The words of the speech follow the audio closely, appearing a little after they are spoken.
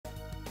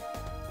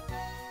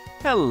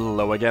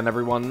Hello again,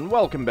 everyone.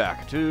 Welcome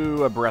back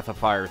to Breath of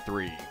Fire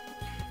 3.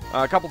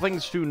 A couple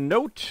things to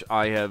note.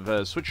 I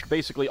have switched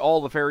basically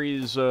all the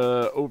fairies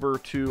over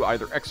to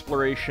either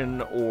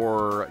Exploration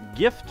or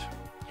Gift,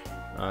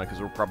 because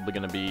we're probably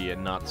going to be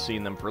not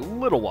seeing them for a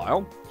little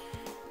while.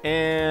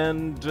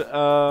 And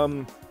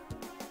I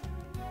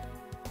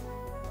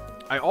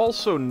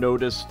also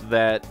noticed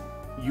that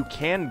you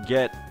can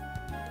get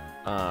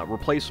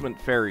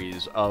replacement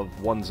fairies of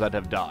ones that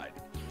have died.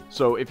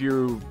 So if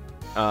you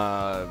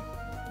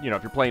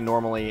if you're playing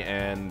normally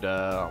and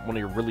one of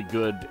your really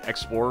good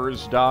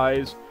explorers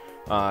dies,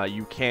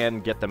 you can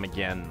get them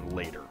again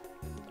later.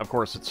 Of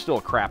course, it's still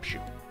a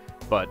crapshoot,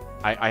 but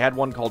I had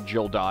one called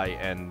Jill die,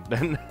 and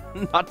then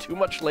not too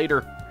much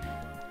later,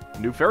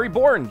 new fairy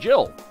born,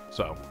 Jill.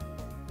 So,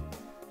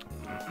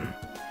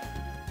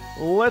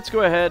 let's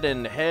go ahead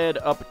and head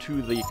up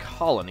to the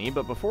colony,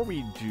 but before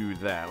we do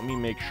that, let me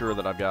make sure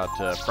that I've got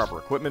proper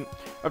equipment.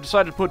 I've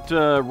decided to put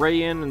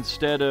Ray in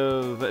instead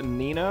of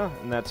Nina,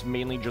 and that's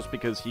mainly just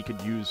because he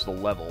could use the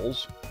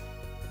levels.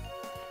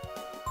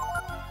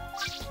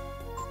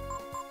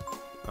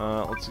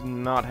 Let's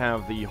not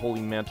have the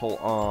Holy Mantle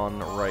on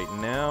right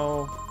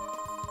now.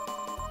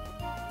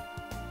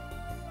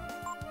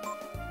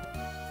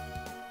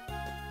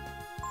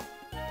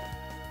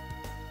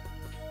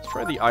 Let's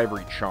try the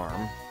Ivory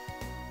Charm.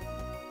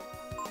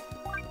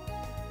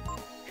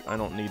 I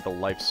don't need the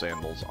life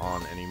sandals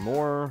on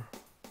anymore.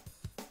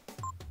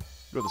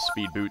 Go to the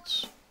speed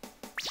boots.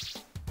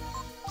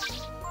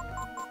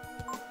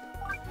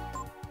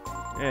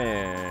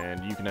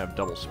 And you can have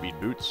double speed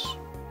boots.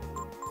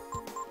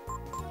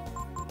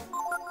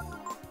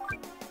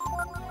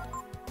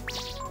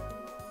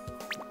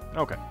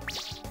 Okay.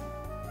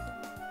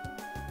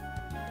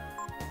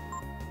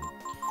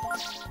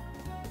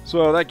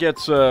 So that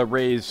gets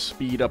Ray's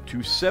speed up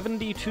to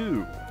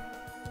 72.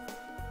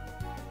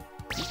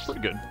 That's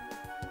pretty good.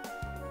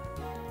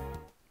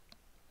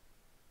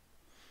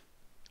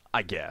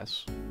 I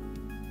guess.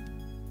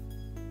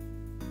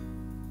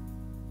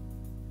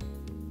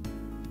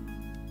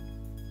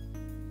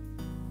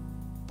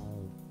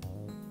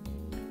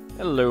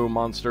 Hello,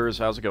 monsters.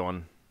 How's it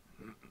going?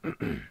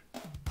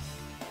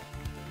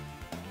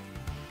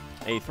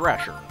 A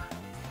Thrasher.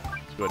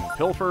 Let's go ahead and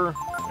pilfer,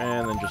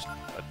 and then just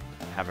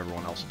have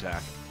everyone else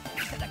attack.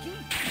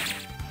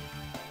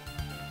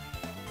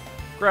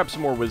 Grab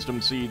some more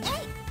wisdom seeds.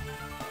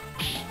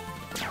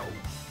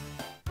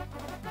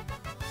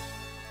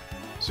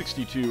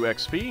 62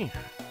 XP,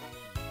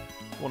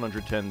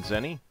 110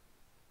 Zenny.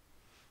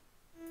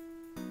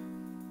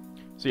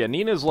 So yeah,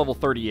 Nina's level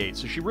 38,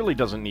 so she really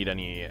doesn't need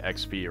any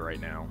XP right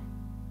now.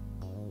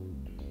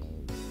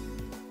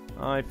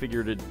 I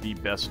figured it'd be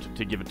best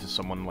to give it to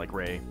someone like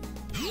Ray.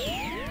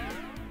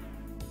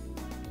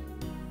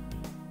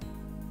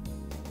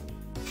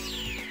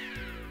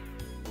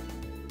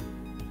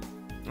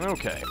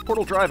 Okay,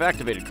 portal drive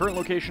activated. Current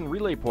location,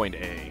 relay point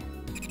A.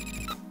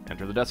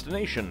 Enter the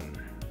destination.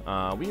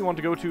 We want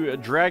to go to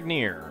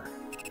Dragnier.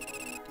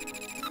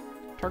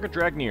 Target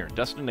Dragnier.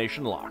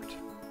 Destination locked.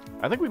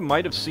 I think we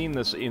might have seen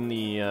this in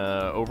the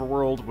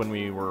overworld when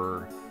we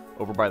were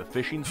over by the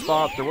fishing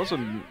spot. There was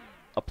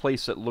a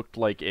place that looked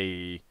like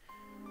a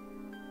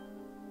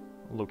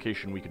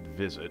location we could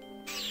visit.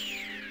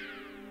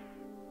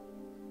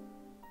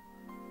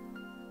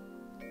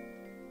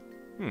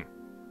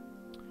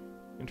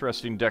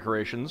 Interesting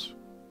decorations.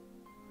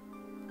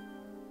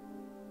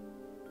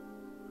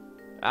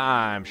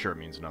 I'm sure it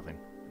means nothing.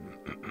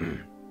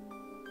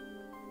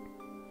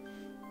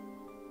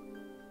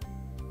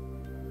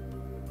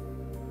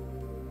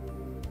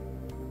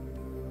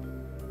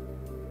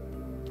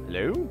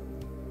 Hello?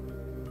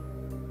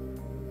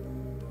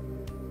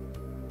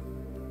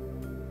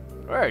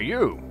 Hey,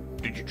 you!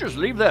 Did you just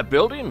leave that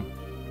building?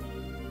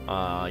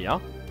 Yeah?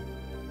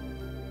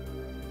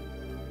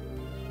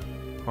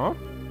 Huh?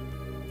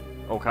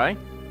 Okay.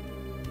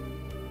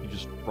 He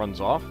just runs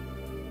off.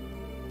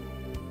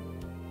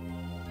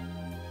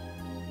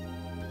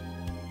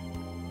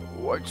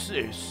 What's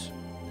this?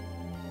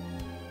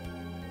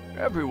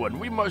 Everyone,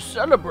 we must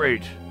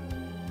celebrate!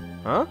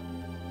 Huh?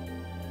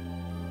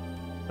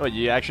 Oh,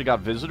 you actually got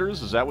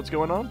visitors? Is that what's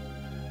going on?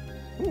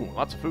 Ooh,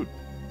 lots of food.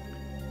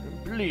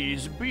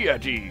 Please be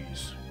at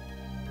ease.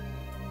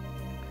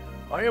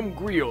 I am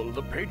Griel,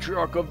 the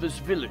patriarch of this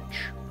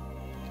village.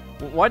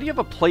 Why do you have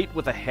a plate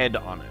with a head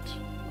on it?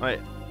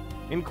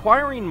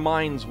 Inquiring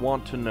minds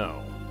want to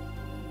know.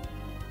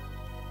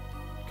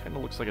 Kinda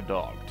looks like a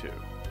dog, too.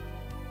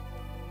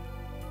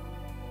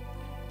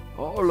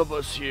 All of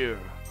us here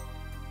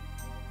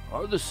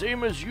are the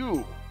same as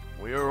you.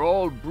 We are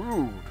all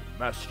brood,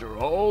 Master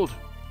Auld.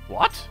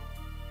 What?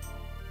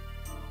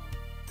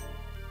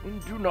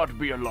 Do not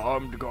be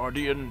alarmed,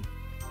 Guardian.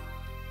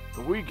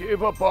 We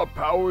gave up our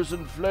powers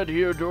and fled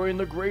here during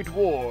the Great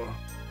War,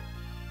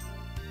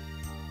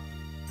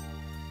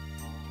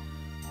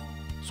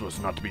 so as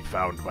not to be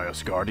found by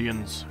us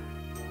Guardians.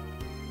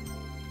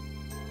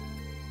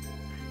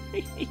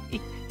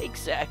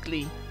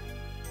 Exactly.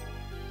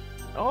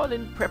 All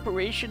in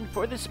preparation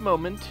for this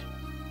moment.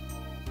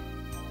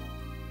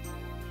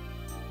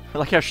 I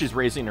like how she's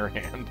raising her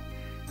hand.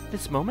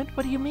 This moment?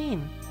 What do you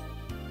mean?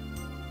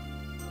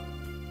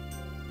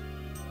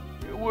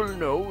 You will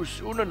know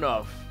soon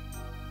enough.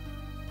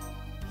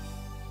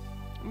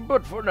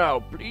 But for now,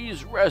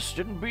 please rest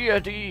and be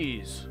at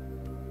ease.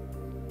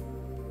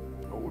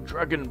 O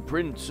Dragon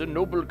Prince and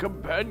noble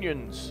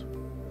companions.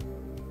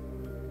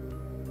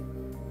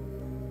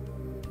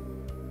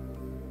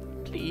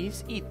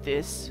 Please eat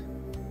this.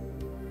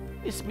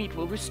 This meat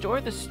will restore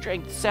the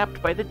strength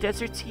sapped by the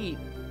desert's heat.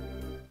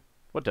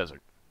 What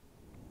desert?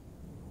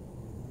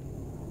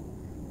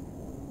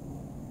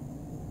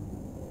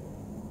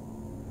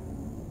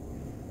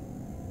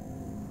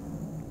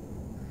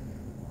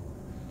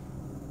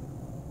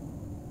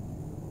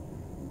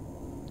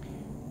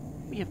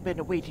 We have been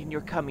awaiting your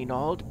coming,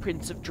 Auld,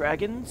 Prince of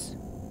Dragons.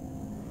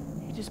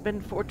 It has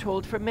been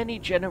foretold for many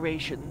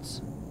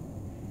generations.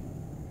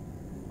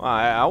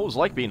 I always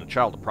like being a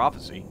child of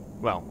prophecy.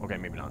 Well, okay,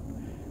 maybe not.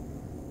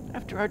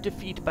 After our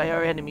defeat by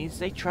our enemies,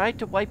 they tried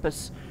to wipe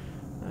us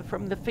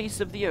from the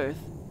face of the earth.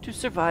 To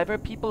survive, our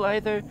people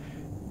either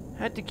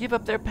had to give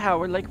up their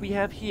power like we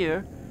have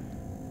here,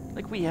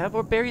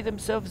 or bury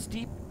themselves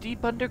deep,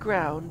 deep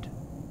underground.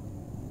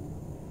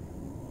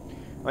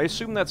 I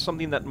assume that's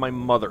something that my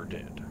mother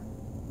did.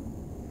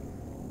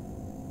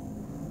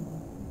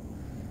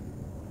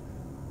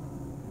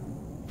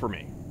 For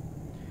me.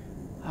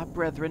 Our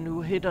brethren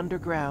who hid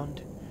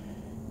underground.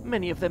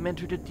 Many of them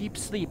entered a deep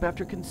sleep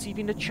after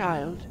conceiving a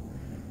child.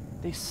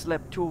 They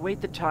slept to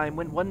await the time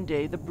when one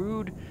day the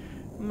brood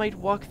might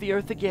walk the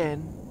earth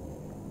again.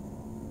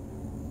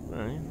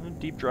 A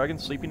deep dragon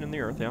sleeping in the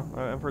earth, yeah.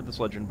 I've heard this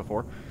legend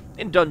before.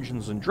 In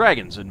Dungeons and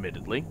Dragons,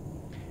 admittedly.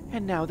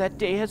 And now that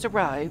day has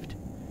arrived.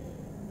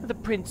 The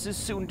prince is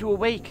soon to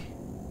awake.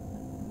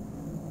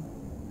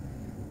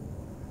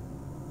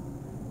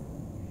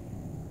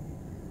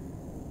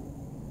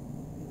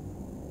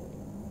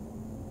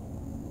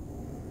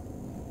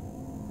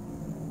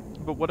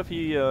 But what if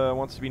he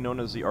wants to be known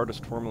as the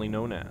artist formerly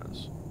known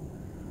as?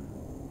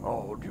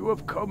 Auld, you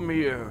have come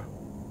here,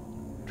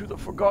 to the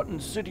forgotten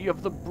city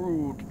of the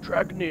brood,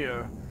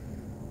 Dragnier.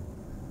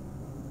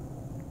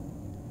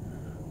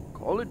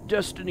 Call it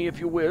destiny if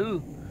you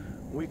will.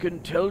 We can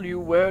tell you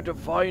where to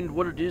find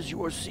what it is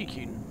you are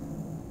seeking.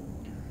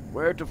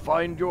 Where to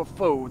find your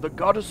foe, the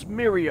goddess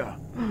Myria.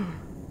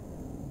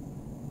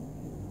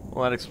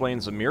 Well, that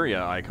explains the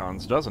Myria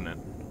icons, doesn't it?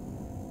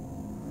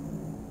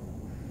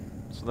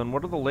 So then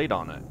what are the late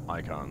on it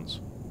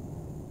icons?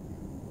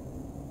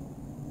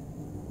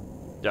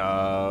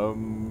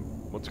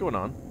 What's going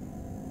on?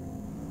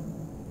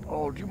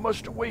 Auld, you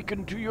must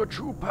awaken to your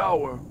true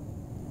power.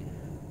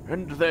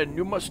 And then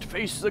you must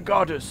face the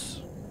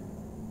goddess.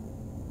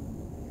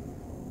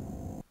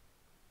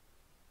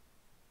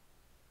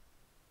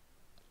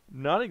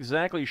 Not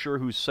exactly sure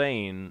who's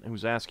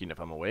asking if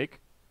I'm awake.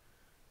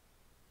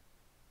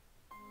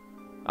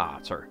 Ah,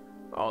 it's her.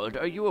 Auld,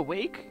 are you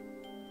awake?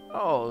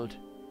 Auld,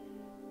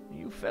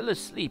 you fell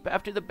asleep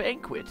after the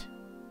banquet.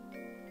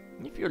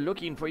 If you're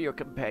looking for your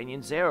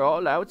companions, they're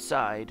all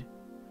outside.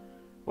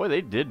 Boy,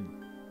 they did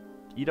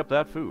eat up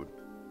that food.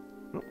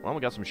 Oh, well, we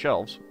got some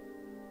shelves.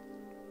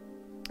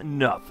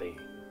 Nothing.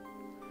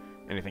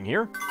 Anything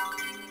here?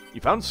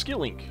 You found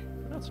skill ink.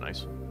 That's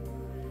nice.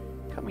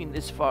 Coming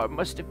this far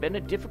must have been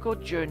a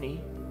difficult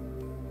journey.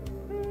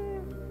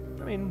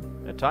 I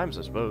mean, at times,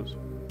 I suppose.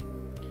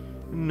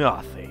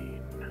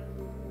 Nothing.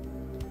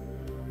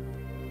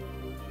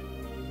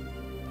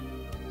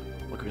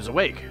 Look who's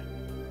awake.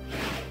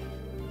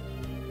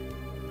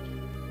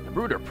 The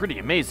brood are pretty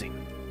amazing.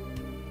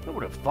 I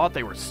would have thought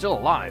they were still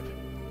alive.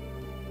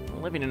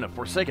 Living in a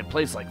forsaken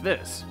place like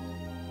this.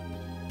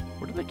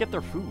 Where do they get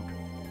their food?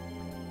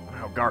 I don't know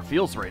how Gar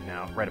feels right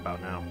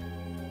about now.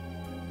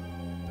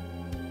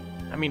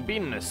 I mean,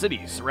 being in a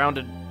city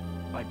surrounded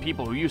by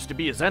people who used to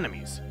be his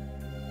enemies.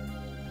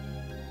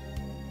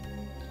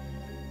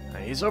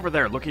 He's over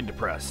there looking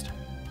depressed.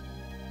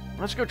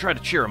 Let's go try to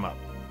cheer him up.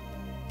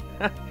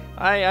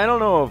 I don't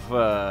know if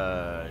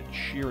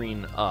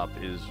cheering up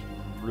is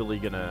really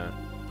gonna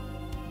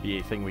be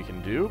a thing we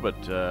can do, but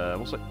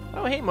we'll see.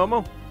 Oh, hey,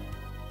 Momo.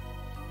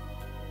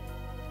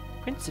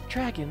 Prince of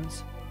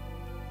Dragons.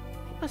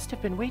 They must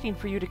have been waiting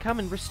for you to come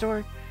and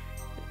restore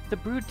the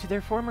brood to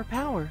their former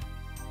power.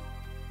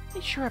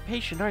 They sure are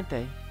patient, aren't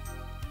they?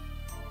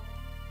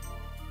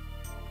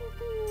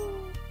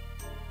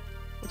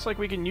 Looks like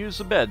we can use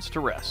the beds to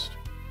rest.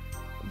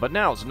 But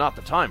now's not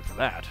the time for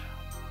that.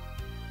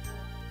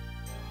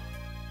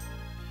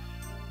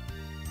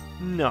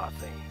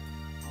 Nothing.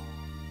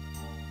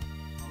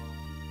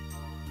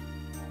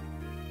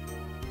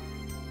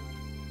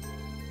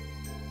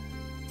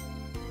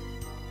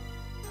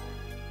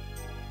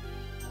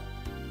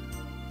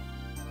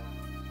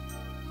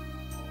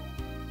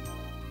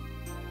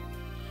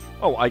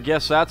 Oh, I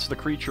guess that's the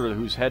creature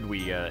whose head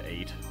we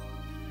ate.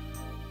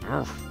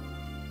 Urgh.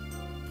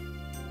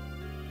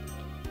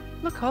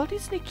 Look, Auld,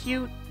 isn't it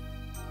cute?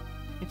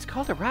 It's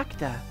called a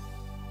Rakda.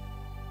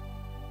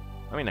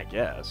 I mean, I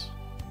guess.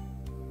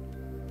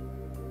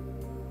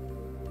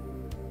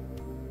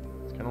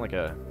 It's kind of like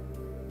a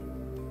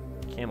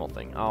camel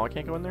thing. Oh, I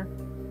can't go in there?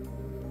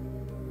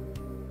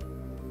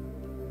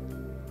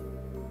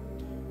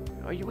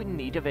 Are you in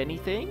need of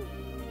anything?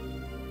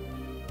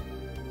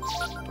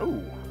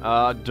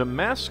 Oh,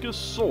 Damascus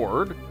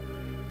sword.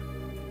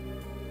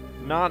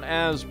 Not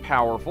as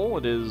powerful.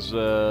 It is,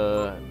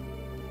 and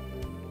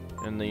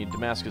the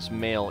Damascus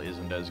mail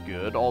isn't as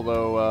good,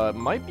 although, it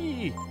might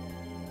be...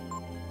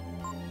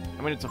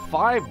 I mean, it's a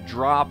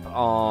 5-drop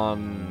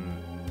on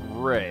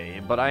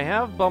Ray, but I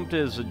have bumped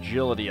his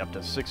agility up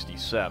to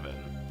 67.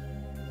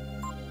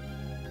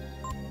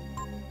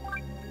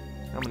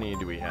 How many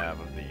do we have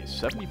of these?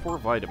 74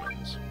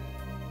 vitamins.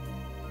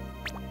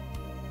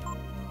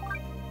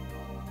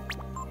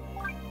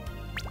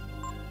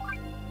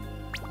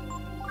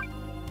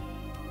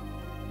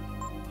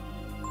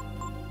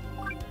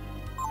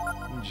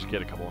 Just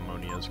get a couple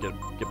ammonias, get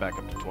back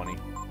up to 20.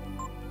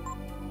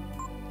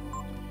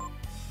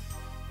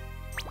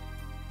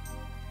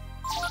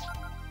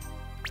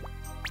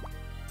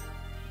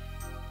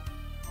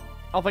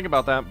 I'll think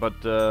about that, but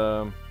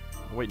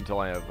wait until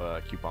I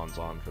have coupons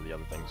on for the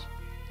other things.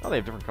 Oh, they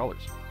have different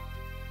colors.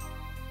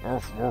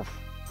 Oof, oof.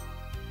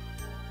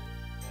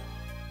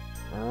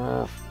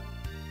 Oof.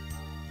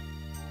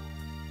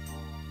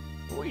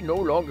 We no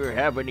longer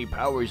have any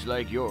powers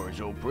like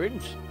yours, O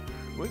Prince.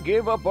 We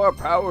gave up our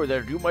power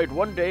that you might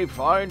one day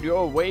find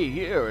your way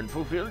here and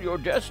fulfill your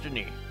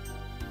destiny.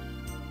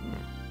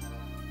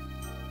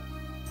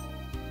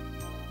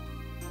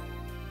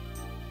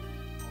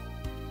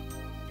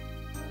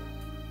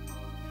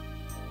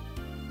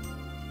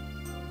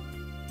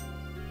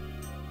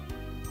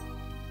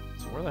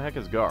 So where the heck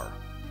is Gar?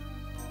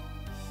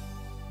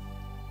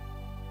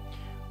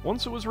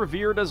 Once it was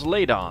revered as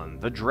Ladon,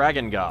 the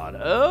dragon god.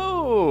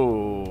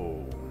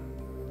 Oh!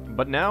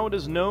 But now it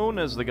is known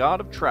as the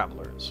god of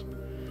travelers.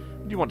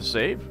 Do you want to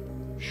save?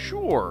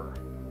 Sure.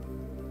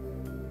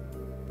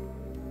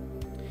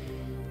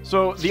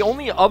 So, the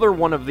only other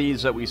one of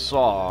these that we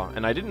saw,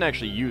 and I didn't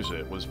actually use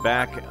it, was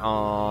back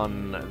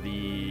on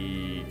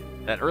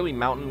that early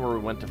mountain where we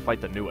went to fight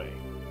the Nue.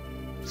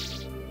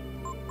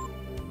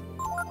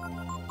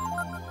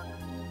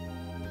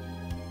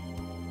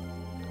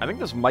 I think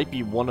this might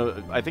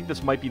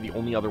be the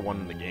only other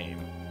one in the game.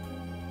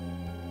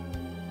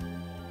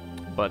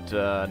 But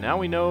now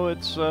we know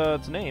its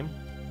name.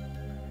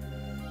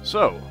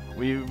 So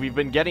we've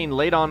been getting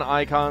Ladon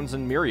icons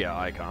and Miria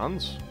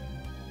icons.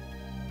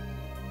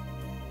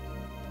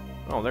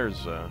 Oh,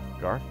 there's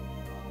Gar.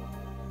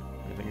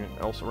 Anything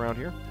else around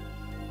here?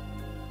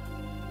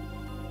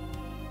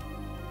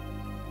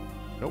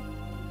 Nope.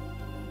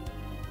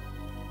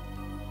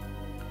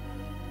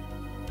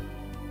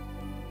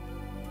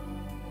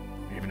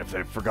 Even if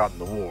they've forgotten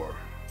the war,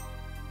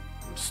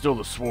 I'm still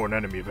the sworn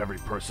enemy of every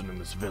person in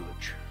this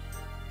village.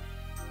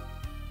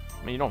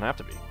 I mean, you don't have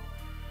to be.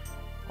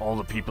 All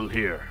the people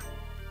here,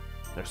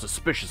 they're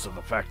suspicious of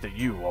the fact that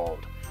you,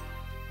 Ald,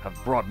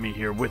 have brought me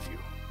here with you.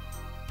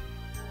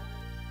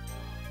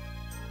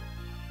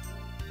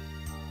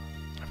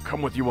 I've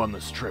come with you on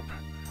this trip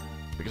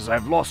because I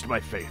have lost my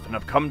faith and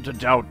have come to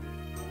doubt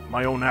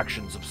my own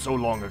actions of so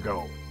long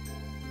ago.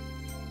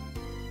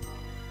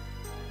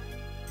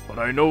 But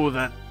I know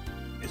that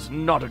is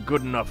not a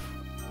good enough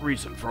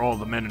reason for all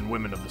the men and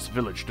women of this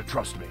village to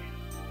trust me.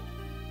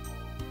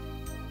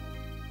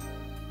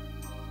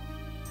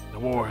 The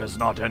war has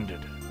not ended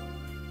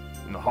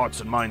in the hearts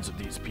and minds of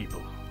these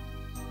people.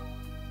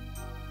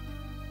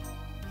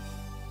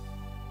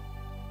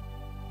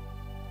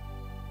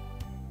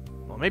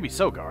 Well, maybe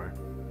so, Gar.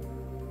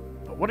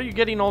 But what are you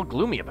getting all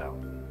gloomy about?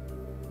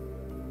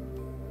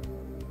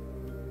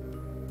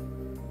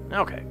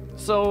 Okay,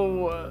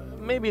 so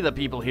maybe the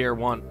people here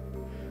want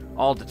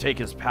Ald to take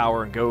his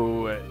power and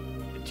go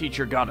teach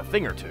your god a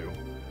thing or two.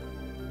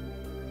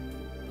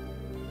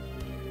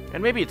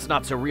 And maybe it's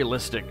not so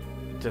realistic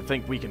to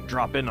think we can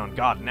drop in on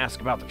God and ask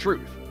about the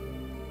truth.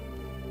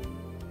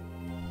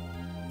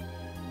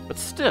 But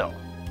still,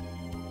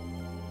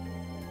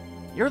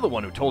 you're the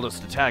one who told us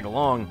to tag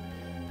along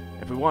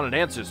if we wanted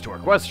answers to our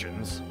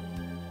questions.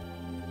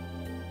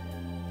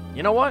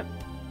 You know what?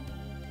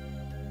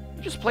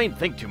 You just plain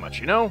think too much,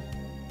 you know?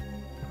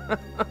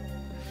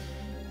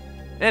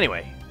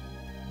 Anyway,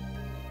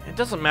 it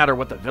doesn't matter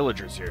what the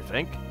villagers here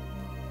think.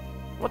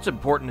 What's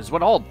important is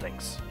what Ald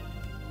thinks.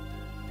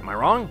 Am I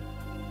wrong?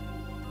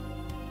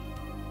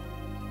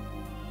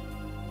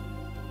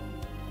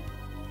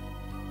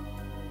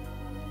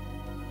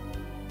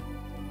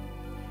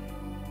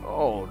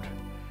 Ald,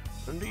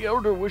 and the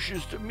Elder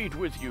wishes to meet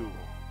with you.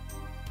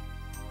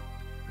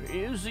 He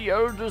is the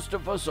eldest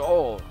of us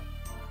all.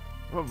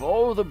 Of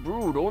all the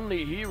brood,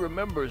 only he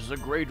remembers the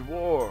Great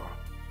War.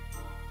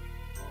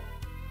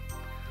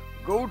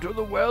 Go to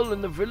the well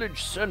in the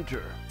village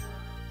center.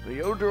 The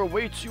Elder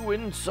awaits you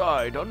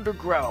inside,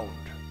 underground.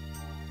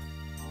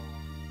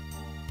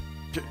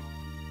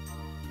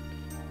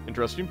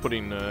 Interesting,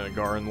 putting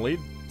Gar in the lead.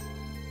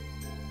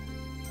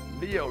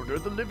 The Elder,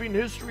 the living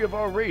history of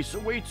our race,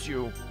 awaits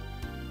you.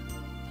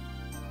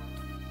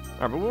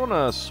 Alright, but we want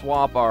to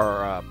swap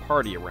our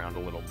party around a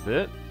little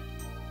bit.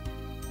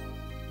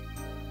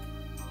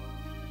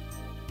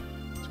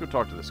 go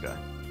talk to this guy.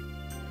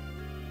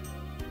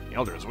 The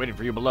Elder is waiting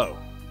for you below.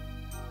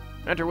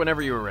 Enter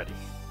whenever you are ready.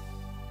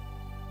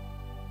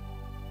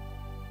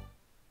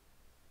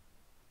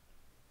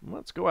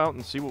 Let's go out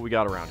and see what we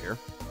got around here.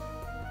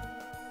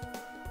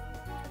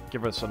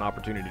 Give us an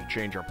opportunity to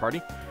change our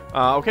party.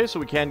 Okay, so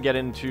we can get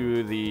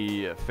into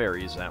the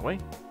ferries that way.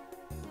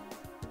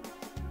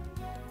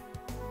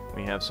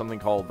 We have something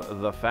called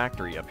the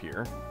factory up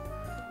here,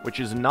 which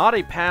is not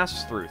a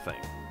pass-through thing.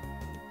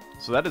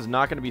 So that is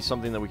not going to be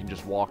something that we can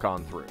just walk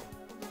on through.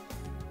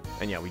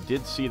 And yeah, we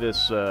did see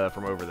this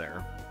from over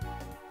there.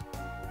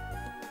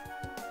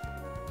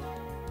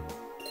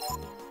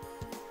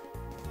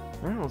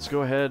 All right, let's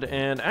go ahead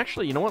and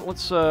actually, you know what?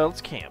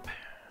 Let's camp.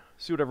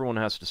 See what everyone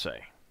has to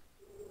say.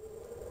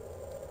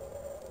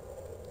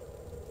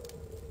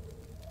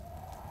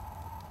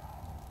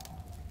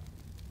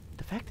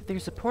 The fact that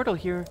there's a portal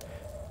here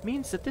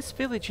means that this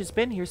village has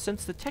been here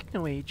since the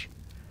Techno Age.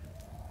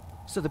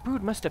 So the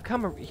brood must have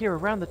come here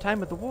around the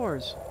time of the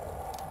wars.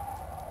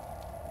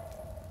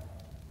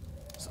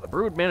 So the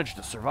brood managed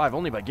to survive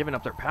only by giving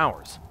up their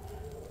powers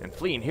and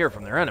fleeing here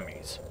from their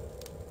enemies.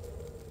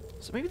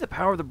 So maybe the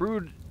power of the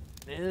brood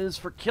is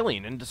for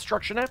killing and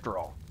destruction after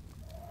all.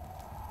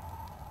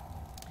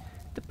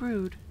 The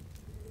brood.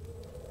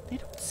 They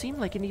don't seem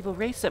like an evil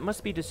race that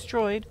must be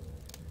destroyed.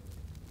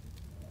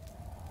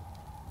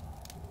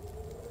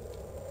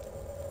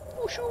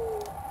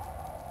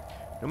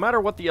 No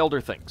matter what the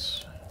Elder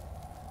thinks,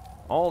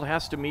 Auld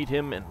has to meet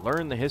him and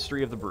learn the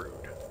history of the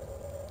brood.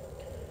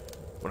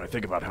 When I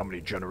think about how many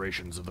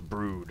generations of the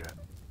brood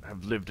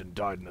have lived and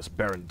died in this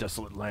barren,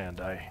 desolate land,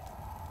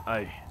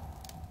 okay,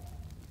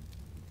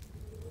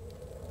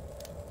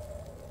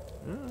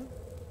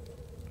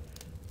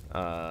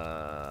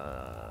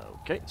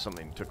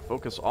 something took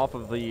focus off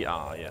of the...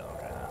 yeah, okay.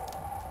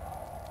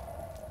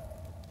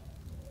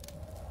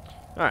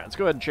 Alright, let's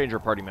go ahead and change our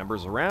party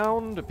members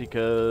around,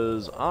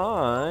 because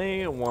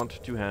I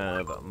want to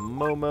have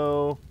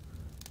Momo...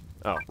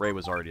 Oh, Ray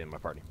was already in my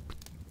party.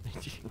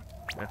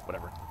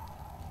 Whatever.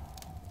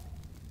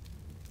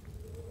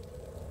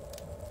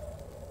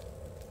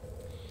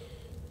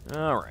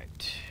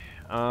 Alright.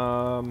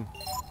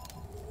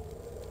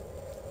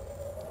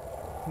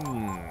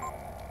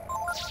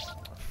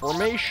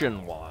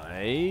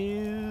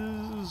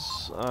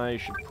 Formation-wise, I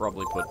should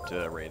probably put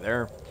Ray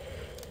there.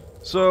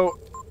 So,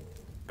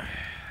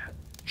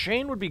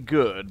 chain would be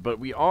good, but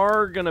we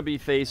are going to be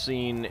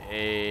facing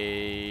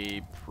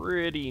a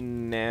pretty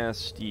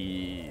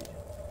nasty...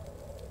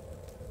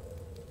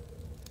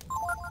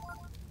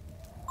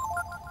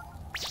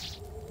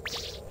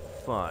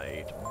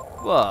 fight.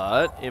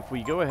 But, if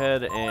we go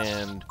ahead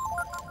and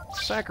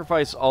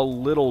sacrifice a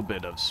little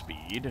bit of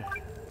speed... give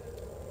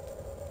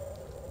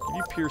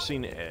you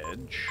Piercing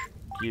Edge.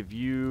 Give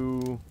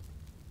you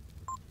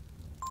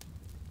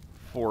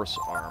Force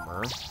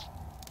Armor.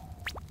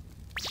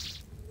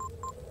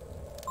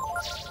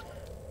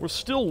 We're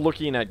still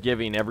looking at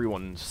giving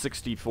everyone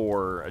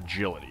 64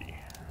 Agility.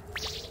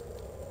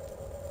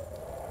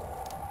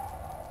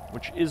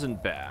 Which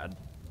isn't bad.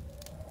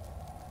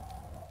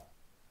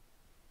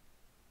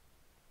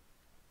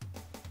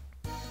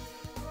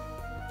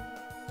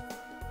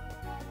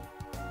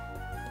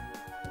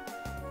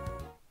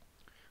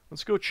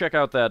 Let's go check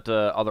out that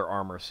other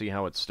armor, see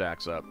how it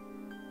stacks up.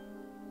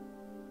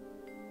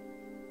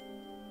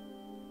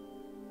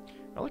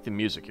 I like the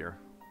music here.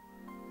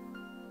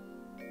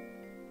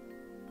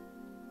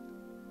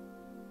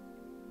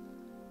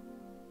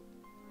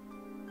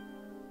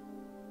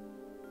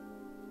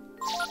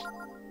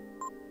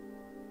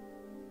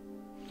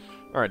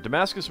 Alright,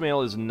 Damascus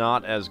Mail is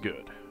not as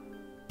good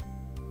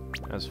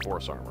as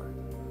Force Armor.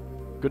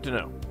 Good to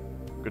know.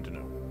 Good to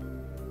know.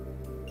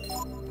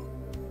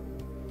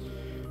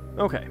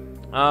 Okay.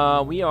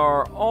 We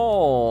are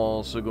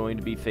also going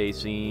to be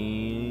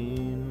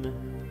facing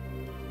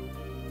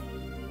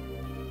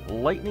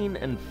lightning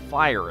and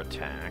fire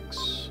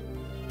attacks.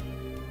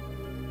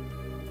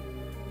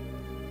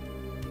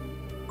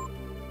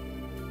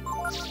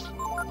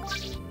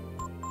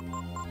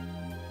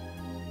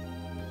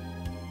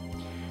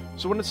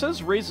 So when it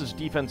says raises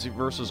defense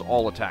versus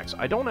all attacks,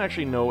 I don't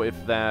actually know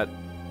if that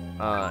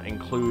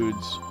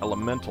includes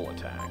elemental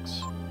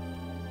attacks.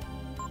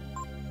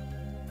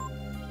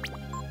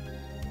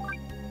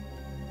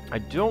 I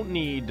don't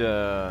need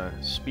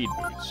speed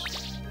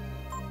boots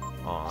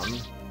on.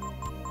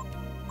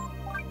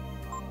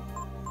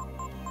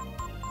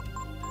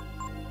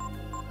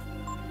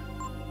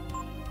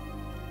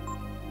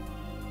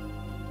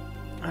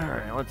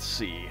 Alright, let's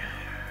see.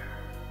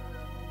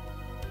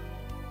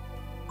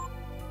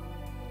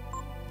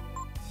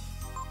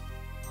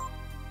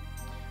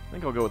 I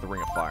think I'll go with the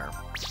Ring of Fire.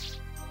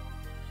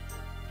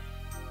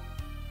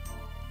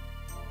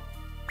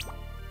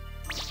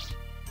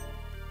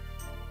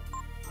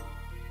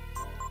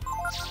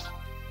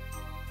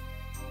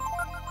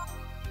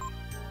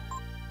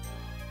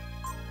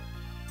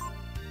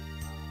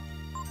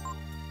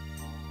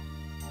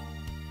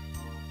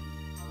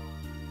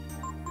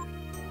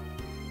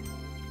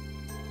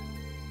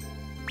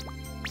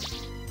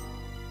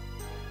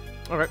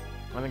 Okay,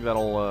 I think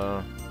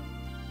that'll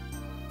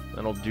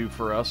do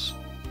for us.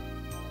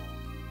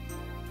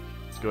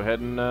 Let's go ahead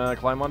and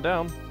climb on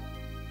down.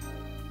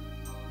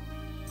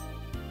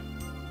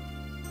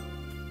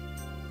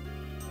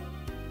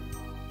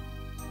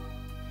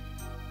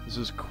 This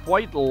is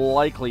quite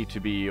likely to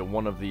be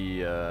one of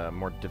the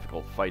more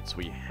difficult fights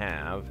we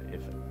have,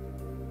 if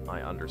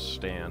I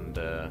understand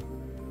the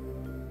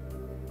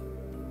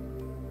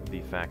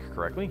fact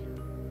correctly.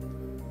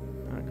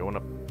 Going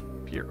up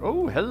here.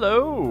 Oh,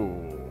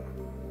 hello!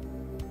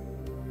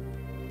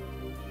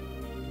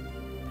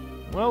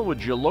 Well,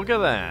 would you look at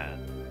that?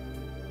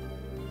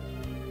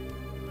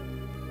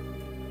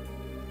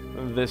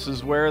 This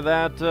is where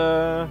that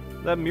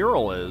that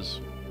mural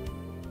is.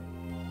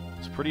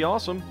 It's pretty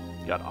awesome.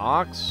 Got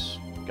Ox,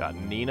 got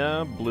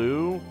Nina,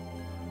 Blue,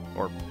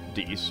 or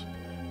Dees,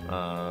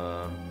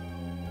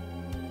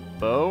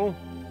 Bo,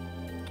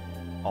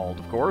 Ald,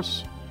 of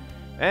course,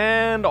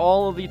 and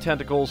all of the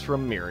tentacles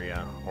from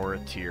Miria, or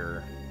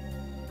Tyr.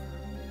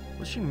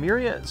 Was she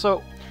Miria?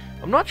 So,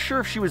 I'm not sure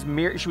if she was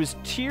Miria. She was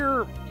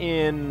Tyr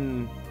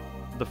in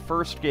the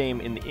first game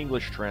in the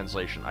English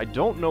translation. I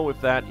don't know if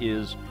that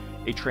is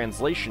a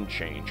translation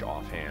change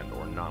offhand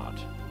or not.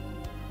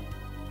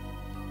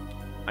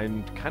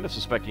 I'm kind of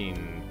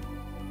suspecting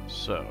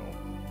so.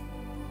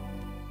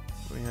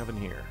 What do we have in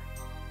here?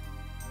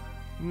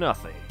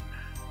 Nothing.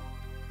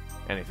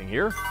 Anything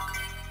here?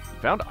 We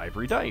found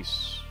ivory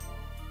dice.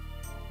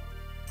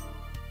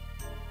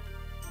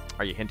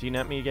 Are you hinting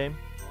at me, game?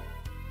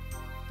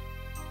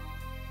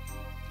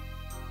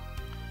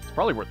 It's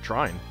probably worth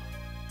trying.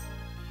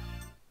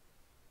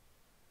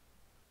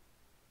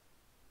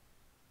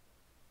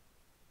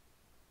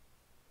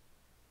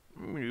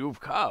 You've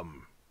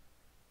come.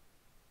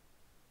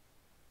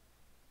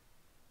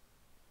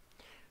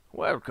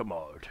 Welcome,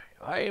 Ald.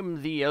 I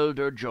am the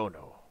Elder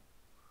Jono.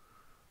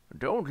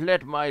 Don't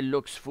let my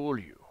looks fool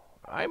you.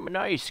 I'm a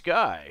nice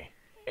guy.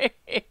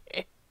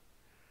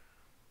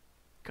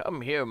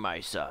 Come here,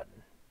 my son.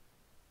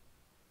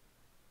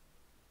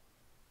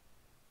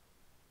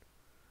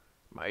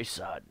 My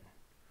son,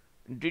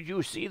 did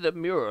you see the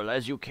mural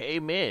as you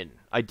came in?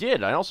 I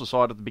did. I also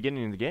saw it at the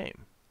beginning of the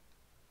game.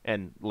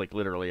 And, like,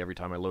 literally every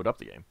time I load up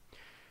the game.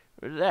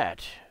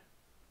 That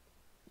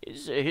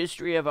is the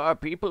history of our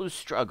people's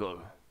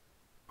struggle.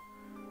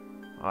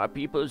 Our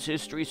people's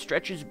history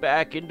stretches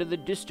back into the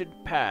distant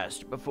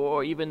past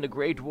before even the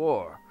Great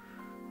War.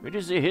 It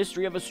is the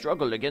history of a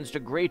struggle against a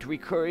great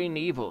recurring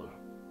evil.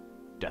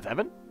 Death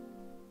Heaven?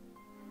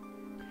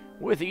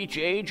 With each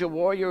age, a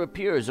warrior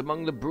appears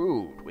among the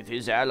brood. With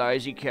his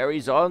allies, he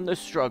carries on the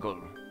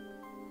struggle.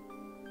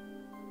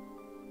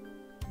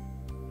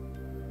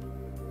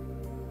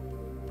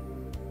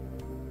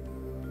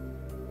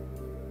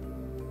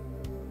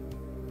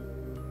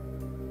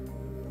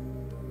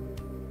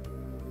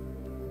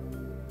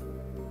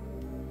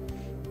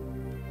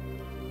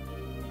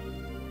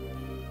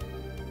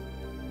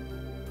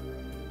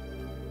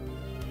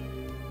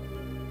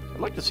 I'd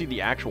like to see the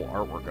actual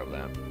artwork of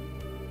that.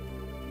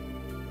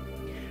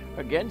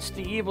 Against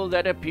the evil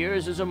that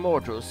appears as a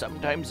mortal,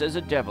 sometimes as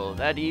a devil,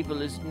 that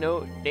evil is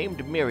named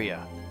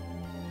Miria.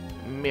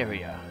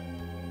 Miria.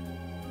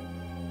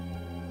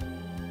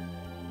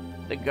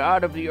 The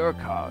god of the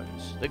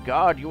Urkhans, the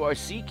god you are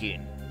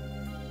seeking.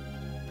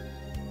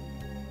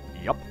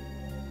 Yup.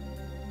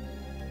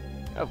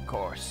 Of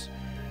course.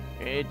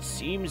 It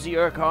seems the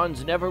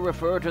Urkhans never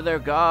refer to their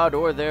god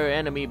or their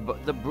enemy,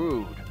 the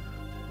Brood,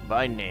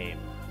 by name.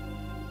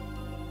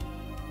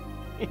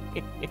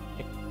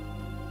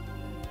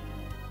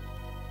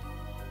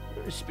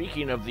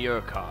 Speaking of the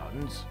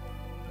Urkhans,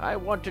 I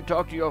want to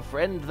talk to your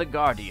friend the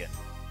Guardian.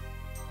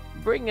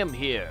 Bring him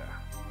here.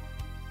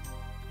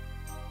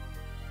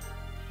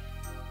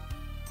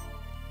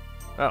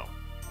 Oh.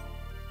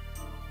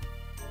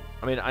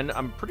 I mean,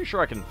 I'm pretty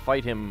sure I can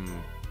fight him.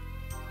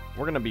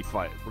 We're gonna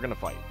fight.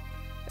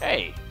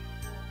 Hey,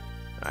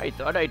 I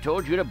thought I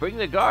told you to bring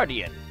the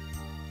Guardian.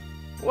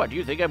 What, do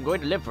you think I'm going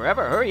to live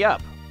forever? Hurry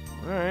up.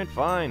 Alright,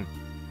 fine.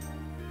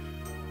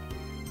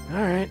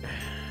 Alright.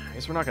 I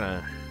guess we're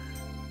gonna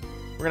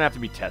have to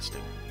be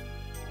testing.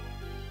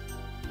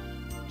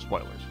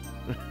 Spoilers.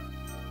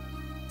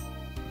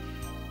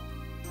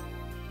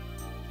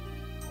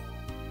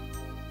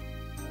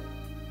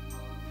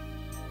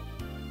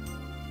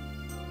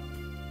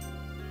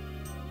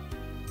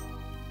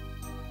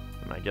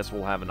 And I guess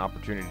we'll have an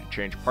opportunity to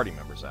change party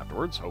members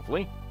afterwards,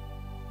 hopefully.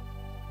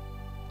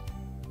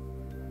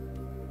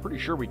 Pretty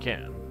sure we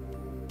can.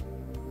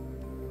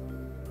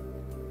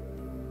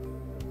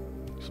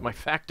 So my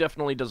fact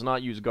definitely does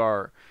not use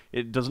Gar.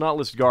 It does not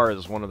list Gar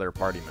as one of their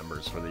party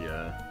members for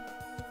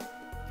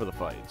the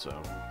fight,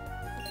 so.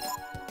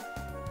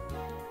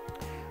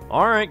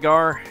 Alright,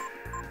 Gar.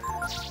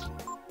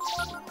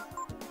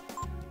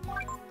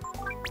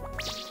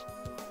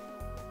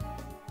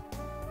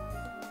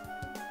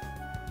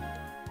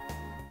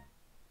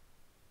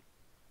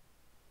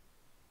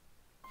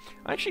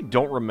 I actually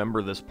don't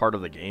remember this part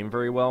of the game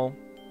very well.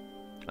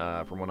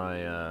 From when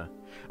I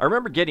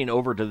remember getting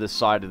over to this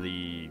side of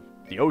the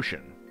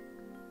ocean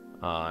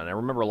And I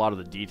remember a lot of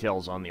the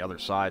details on the other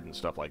side and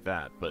stuff like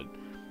that, but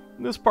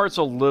this part's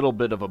a little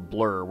bit of a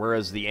blur,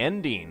 whereas the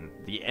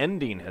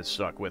ending has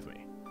stuck with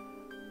me.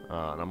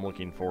 And I'm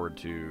looking forward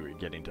to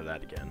getting to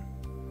that again.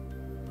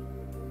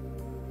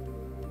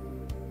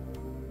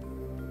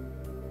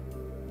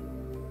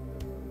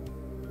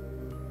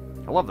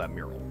 I love that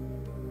mural.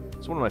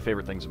 It's one of my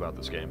favorite things about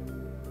this game.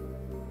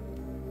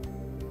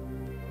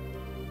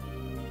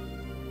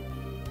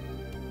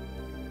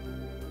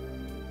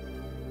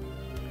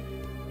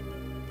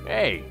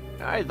 Hey,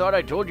 I thought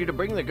I told you to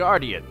bring the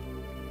Guardian.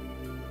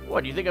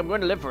 What, do you think I'm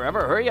going to live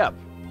forever? Hurry up!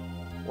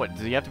 What,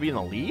 does he have to be in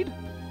the lead?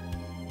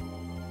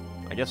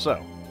 I guess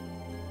so.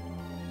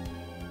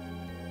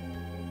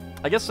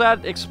 I guess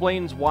that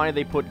explains why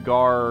they put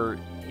Gar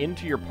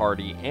into your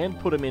party and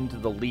put him into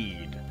the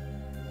lead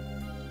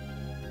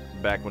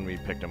back when we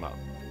picked him up.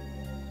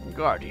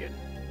 Guardian,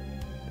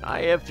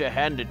 I have to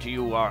hand it to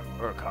you, our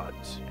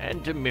Urkhans,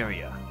 and to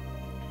Miria.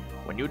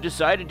 When you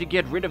decided to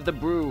get rid of the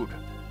brood,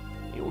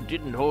 you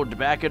didn't hold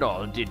back at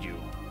all, did you?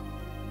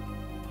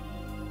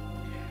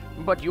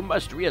 But you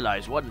must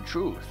realize one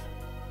truth.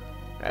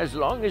 As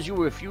long as you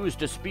refuse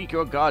to speak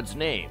your god's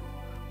name,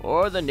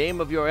 or the name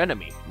of your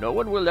enemy, no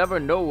one will ever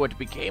know what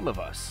became of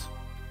us.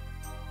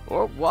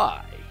 Or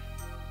why.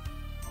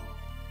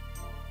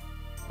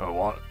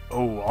 Oh,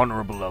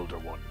 Honorable Elder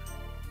One.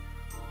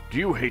 Do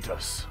you hate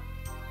us?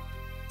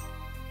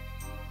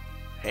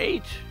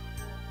 Hate?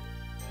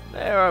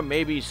 There are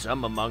maybe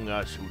some among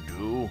us who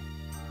do,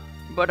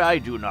 but I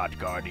do not,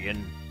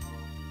 Guardian.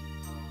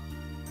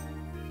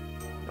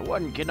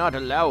 One cannot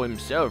allow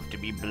himself to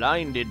be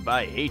blinded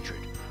by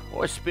hatred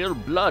or spill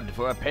blood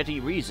for a petty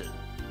reason.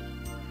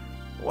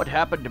 What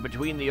happened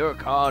between the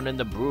Urkhan and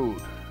the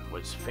Brood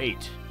was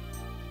fate.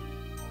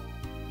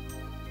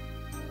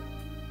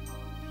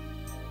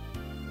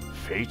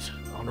 Fate,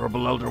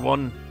 Honorable Elder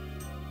One?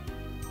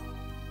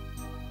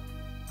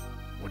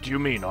 What do you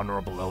mean,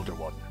 Honorable Elder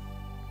One?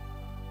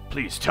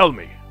 Please tell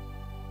me.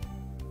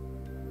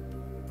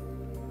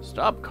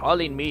 Stop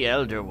calling me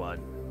Elder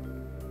One.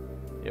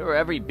 You're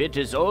every bit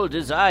as old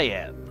as I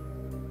am.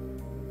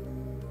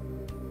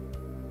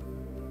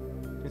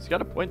 He's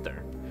got a point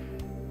there.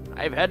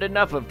 I've had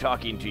enough of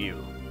talking to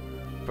you.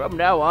 From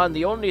now on,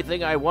 the only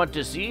thing I want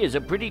to see is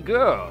a pretty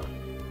girl.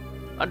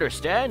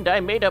 Understand?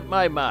 I made up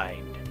my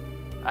mind.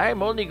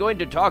 I'm only going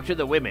to talk to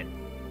the women.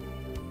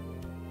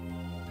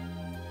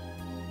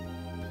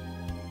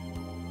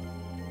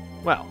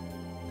 Well,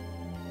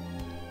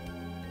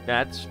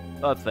 that's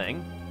a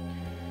thing.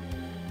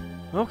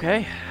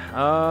 Okay,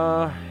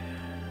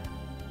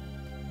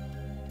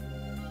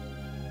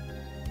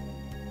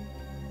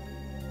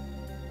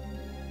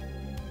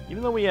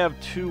 even though we have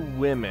 2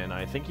 women,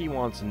 I think he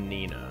wants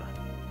Nina.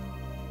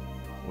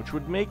 Which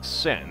would make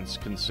sense,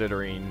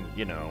 considering,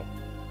 you know,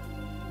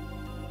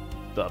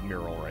 the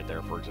mural right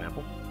there, for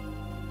example.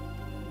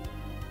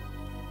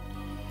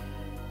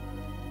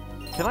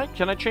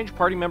 Can I change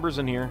party members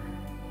in here?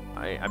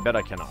 I bet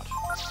I cannot.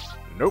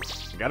 Nope,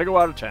 gotta go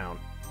out of town.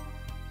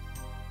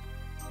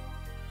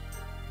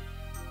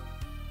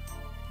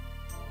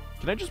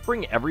 Can I just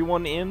bring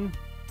everyone in?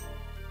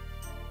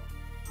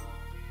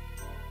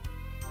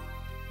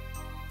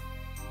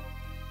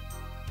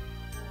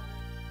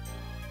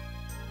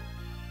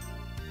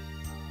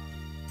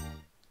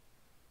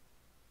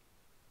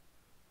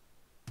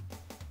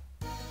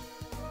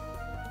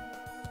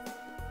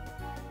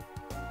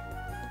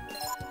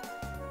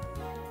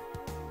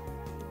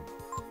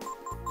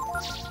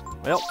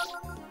 Well.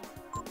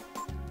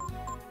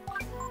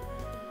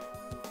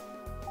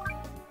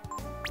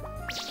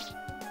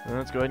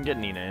 Let's go ahead and get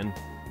Nina in.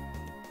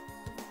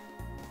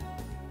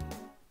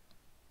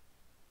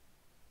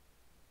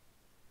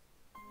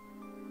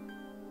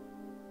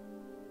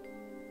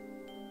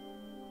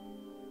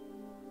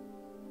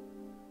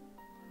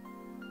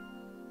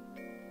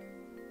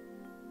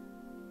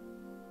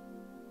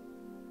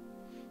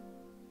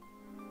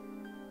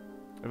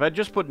 If I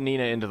just put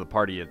Nina into the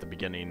party at the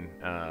beginning,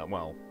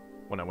 well,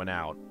 when I went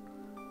out,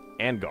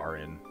 and Gar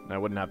in, I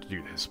wouldn't have to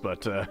do this,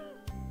 but,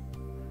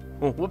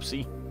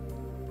 whoopsie.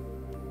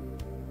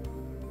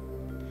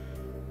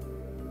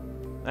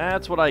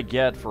 That's what I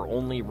get for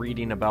only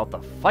reading about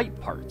the fight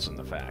parts in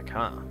the FAQ,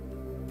 huh?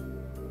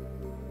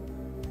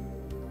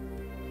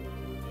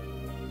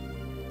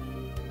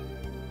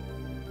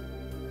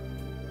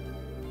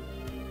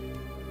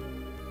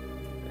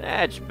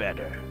 That's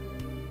better.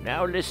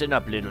 Now listen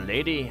up, little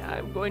lady.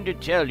 I'm going to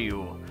tell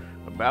you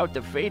about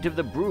the fate of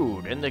the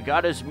Brood and the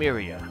goddess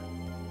Miria.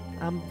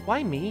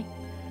 Why me?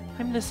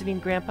 I'm listening,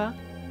 Grandpa.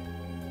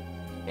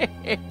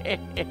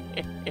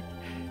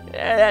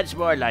 That's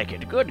more like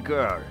it. Good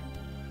girl.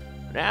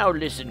 Now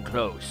listen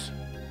close.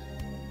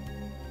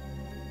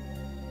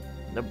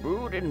 The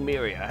Brood and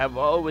Miria have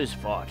always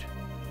fought.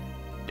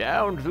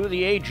 Down through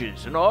the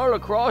ages and all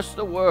across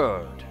the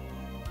world.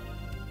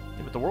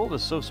 Yeah, but the world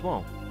is so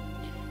small.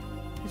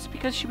 Is it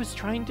because she was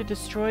trying to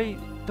destroy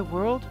the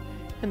world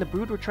and the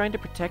Brood were trying to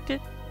protect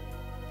it?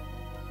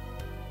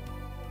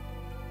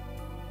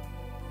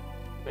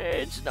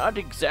 It's not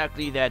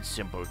exactly that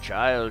simple,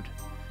 child.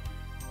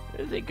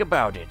 Think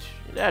about it.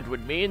 That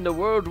would mean the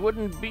world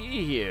wouldn't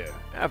be here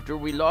after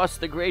we lost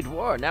the Great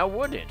War, now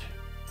would it?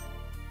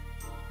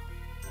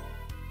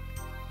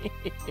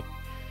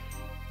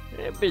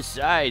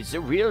 Besides, the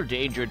real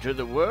danger to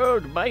the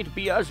world might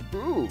be us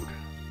brood.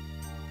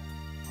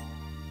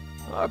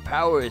 Our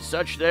power is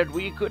such that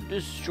we could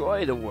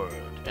destroy the world,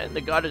 and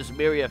the goddess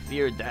Miria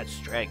feared that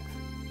strength,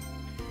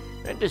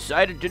 and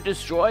decided to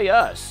destroy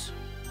us.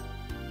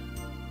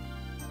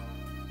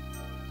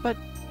 But,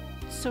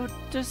 so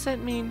does that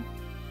mean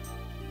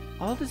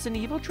Ald is an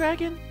evil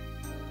dragon?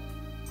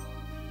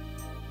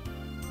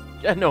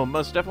 Yeah, no,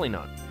 most definitely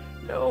not.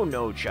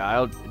 No,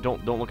 child.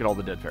 Don't look at all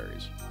the dead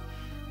fairies.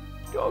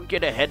 Don't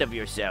get ahead of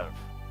yourself.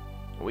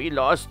 We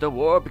lost the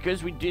war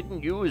because we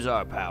didn't use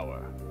our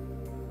power.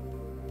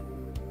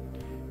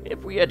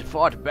 If we had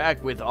fought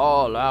back with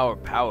all our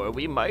power,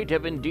 we might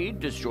have indeed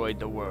destroyed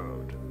the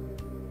world.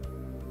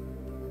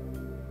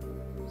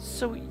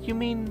 So you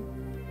mean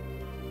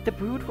the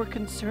brood were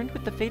concerned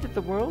with the fate of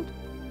the world?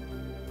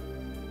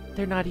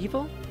 They're not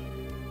evil?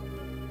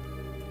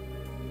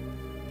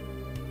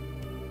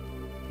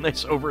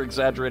 Nice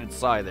over-exaggerated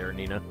sigh there,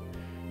 Nina.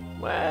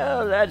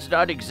 Well, that's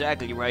not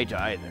exactly right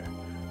either.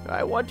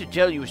 I want to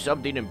tell you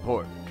something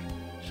important,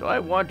 so I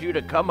want you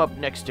to come up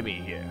next to me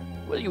here.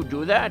 Will you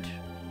do that?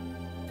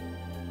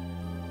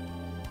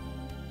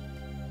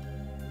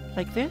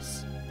 Like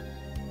this?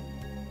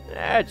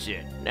 That's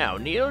it. Now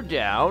kneel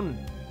down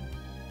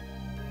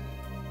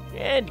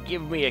and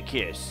give me a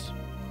kiss.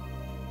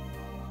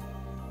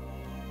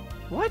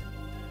 What?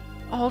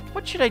 Ald,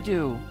 what should I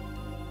do?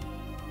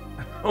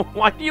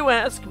 Why do you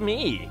ask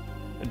me?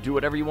 Do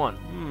whatever you want.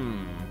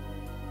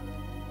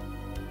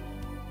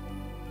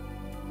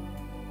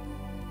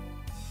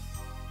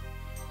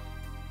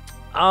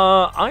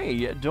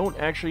 I don't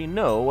actually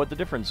know what the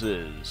difference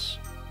is.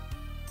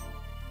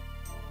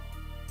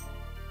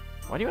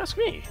 Why do you ask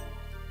me?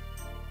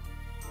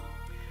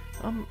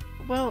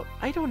 Well,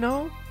 I don't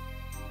know.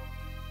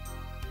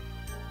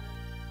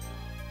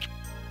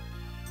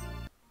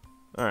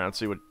 Alright, let's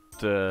see what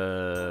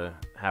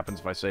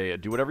happens if I say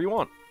do whatever you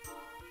want.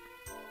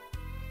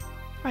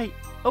 Right,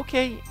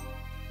 okay.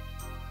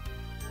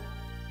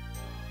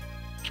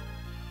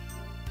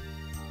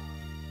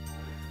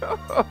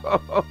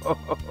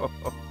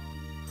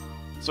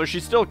 So she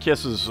still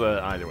kisses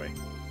either way.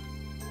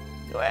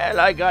 Well,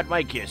 I got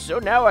my kiss, so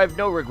now I've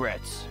no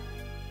regrets.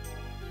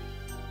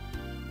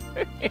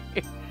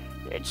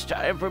 It's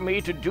time for me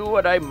to do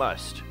what I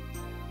must.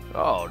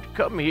 Ald,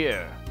 come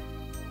here.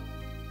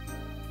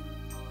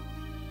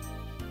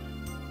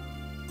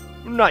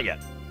 Not yet.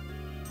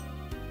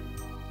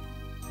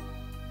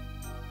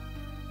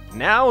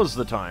 Now's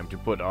the time to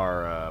put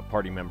our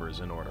party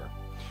members in order.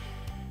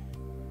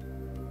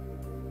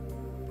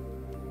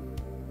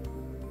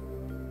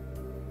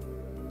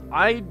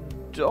 I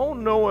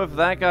don't know if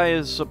that guy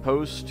is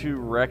supposed to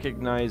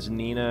recognize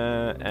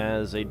Nina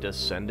as a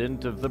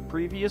descendant of the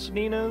previous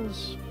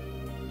Ninas?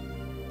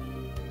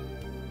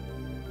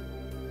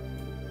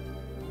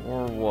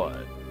 Or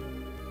what?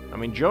 I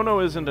mean,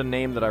 Jono isn't a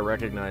name that I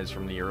recognize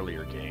from the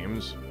earlier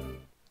games.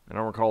 I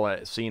don't recall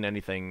seeing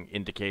anything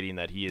indicating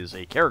that he is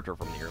a character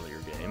from the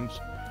earlier games.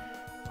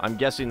 I'm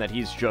guessing that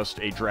he's just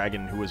a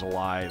dragon who was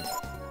alive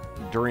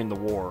during the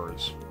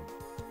wars,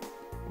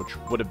 which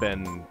would have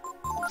been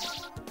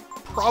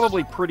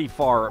probably pretty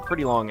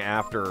long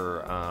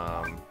after,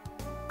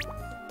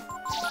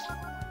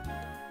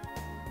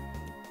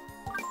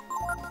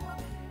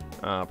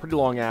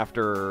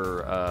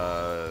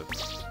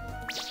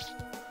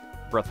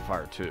 Breath of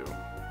Fire 2.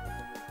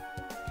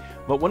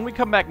 But when we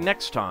come back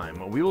next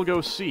time, we will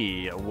go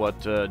see what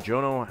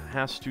Jono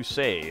has to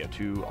say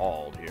to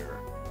Ald here.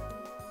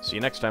 See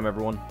you next time,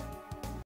 everyone.